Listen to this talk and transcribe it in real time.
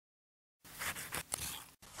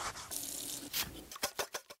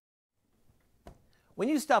When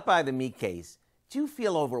you stop by the meat case, do you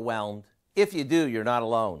feel overwhelmed? If you do, you're not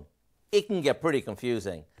alone. It can get pretty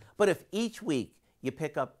confusing. But if each week you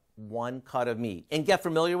pick up one cut of meat and get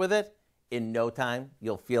familiar with it, in no time,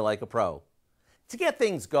 you'll feel like a pro. To get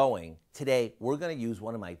things going, today we're going to use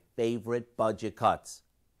one of my favorite budget cuts,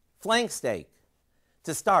 flank steak.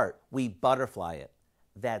 To start, we butterfly it.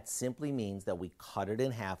 That simply means that we cut it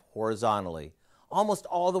in half horizontally, almost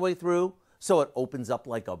all the way through, so it opens up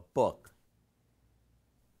like a book.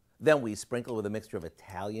 Then we sprinkle with a mixture of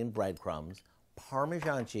Italian breadcrumbs,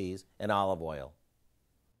 Parmesan cheese, and olive oil.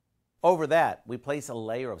 Over that, we place a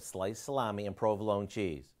layer of sliced salami and provolone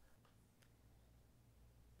cheese.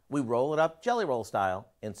 We roll it up jelly roll style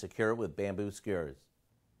and secure it with bamboo skewers.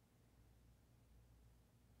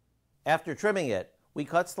 After trimming it, we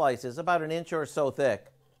cut slices about an inch or so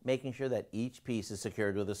thick, making sure that each piece is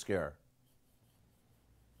secured with a skewer.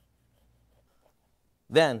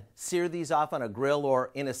 Then, sear these off on a grill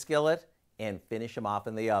or in a skillet and finish them off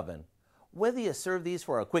in the oven. Whether you serve these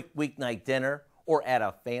for a quick weeknight dinner or at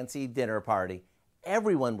a fancy dinner party,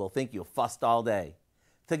 everyone will think you fussed all day.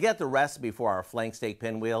 To get the recipe for our flank steak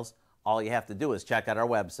pinwheels, all you have to do is check out our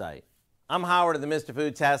website. I'm Howard of the Mr.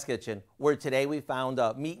 Food Test Kitchen, where today we found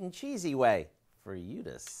a meat and cheesy way for you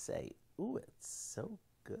to say, ooh, it's so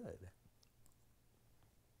good.